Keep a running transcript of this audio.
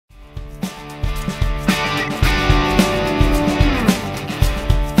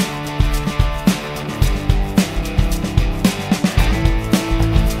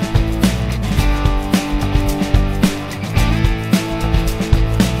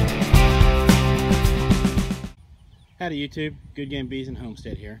Howdy YouTube, Good Game Bees and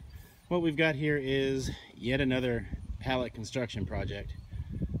Homestead here. What we've got here is yet another pallet construction project.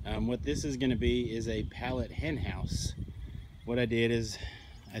 What this is going to be is a pallet hen house. What I did is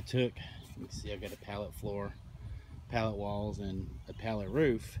I took, you can see I've got a pallet floor, pallet walls, and a pallet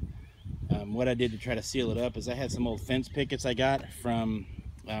roof. What I did to try to seal it up is I had some old fence pickets I got from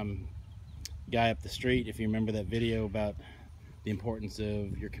guy up the street. If you remember that video about the importance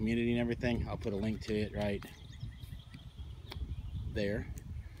of your community and everything, I'll put a link to it right there.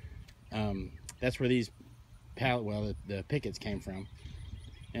 That's where these the pickets came from.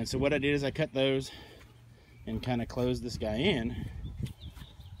 And so what I did is I cut those and kind of closed this guy in,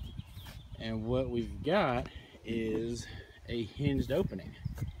 and what we've got is a hinged opening.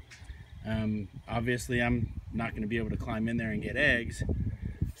 Obviously I'm not going to be able to climb in there and get eggs,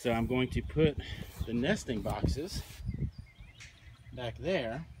 so I'm going to put the nesting boxes back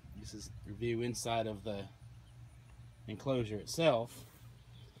there. This is the view inside of the enclosure itself,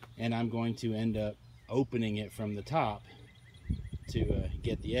 and I'm going to end up opening it from the top to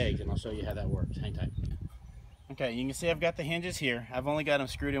get the eggs, and I'll show you how that works. Hang tight. Okay, you can see I've got the hinges here. I've only got them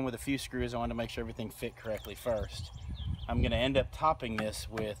screwed in with a few screws. I wanted to make sure everything fit correctly first. I'm going to end up topping this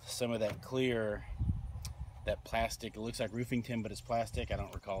with some of that clear, that plastic. It looks like roofing tin, but it's plastic. I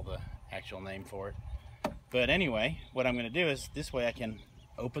don't recall the actual name for it. But anyway, what I'm going to do is this way I can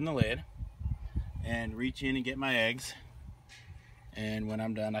open the lid and reach in and get my eggs, and when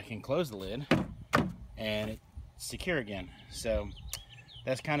I'm done I can close the lid and it's secure again. So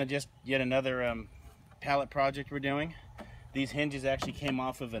that's kind of just yet another pallet project we're doing. These hinges actually came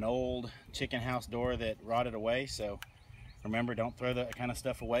off of an old chicken house door that rotted away, so remember, don't throw that kind of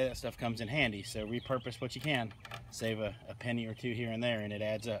stuff away. That stuff comes in handy, so repurpose what you can. Save a penny or two here and there, and it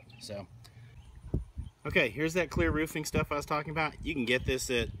adds up. So okay, here's that clear roofing stuff I was talking about. You can get this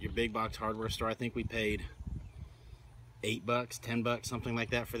at your big box hardware store. I think we paid $8, $10, something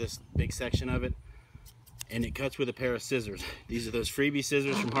like that for this big section of it. And it cuts with a pair of scissors. These are those freebie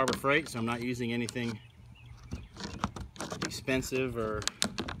scissors from Harbor Freight, so I'm not using anything expensive or,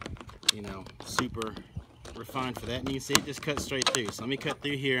 you know, super refined for that. And you can see it just cuts straight through. So let me cut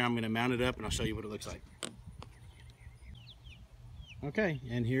through here. I'm going to mount it up and I'll show you what it looks like. Okay,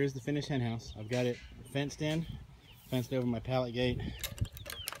 and here's the finished hen house. I've got it fenced in, fenced over my pallet gate,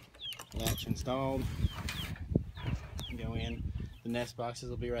 latch installed. Go in. The nest boxes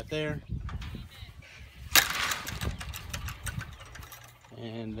will be right there.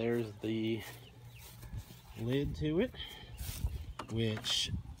 And there's the lid to it,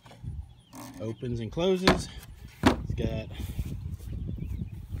 which opens and closes. It's got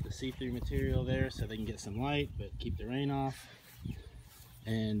the see-through material there so they can get some light but keep the rain off.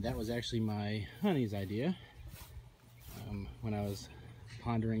 And that was actually my honey's idea. When I was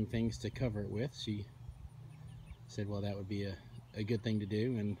pondering things to cover it with, she said, well, that would be a good thing to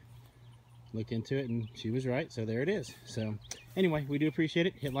do, and looked into it, and she was right, so there it is. So anyway, we do appreciate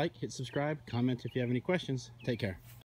it. Hit like, hit subscribe, comment if you have any questions. Take care.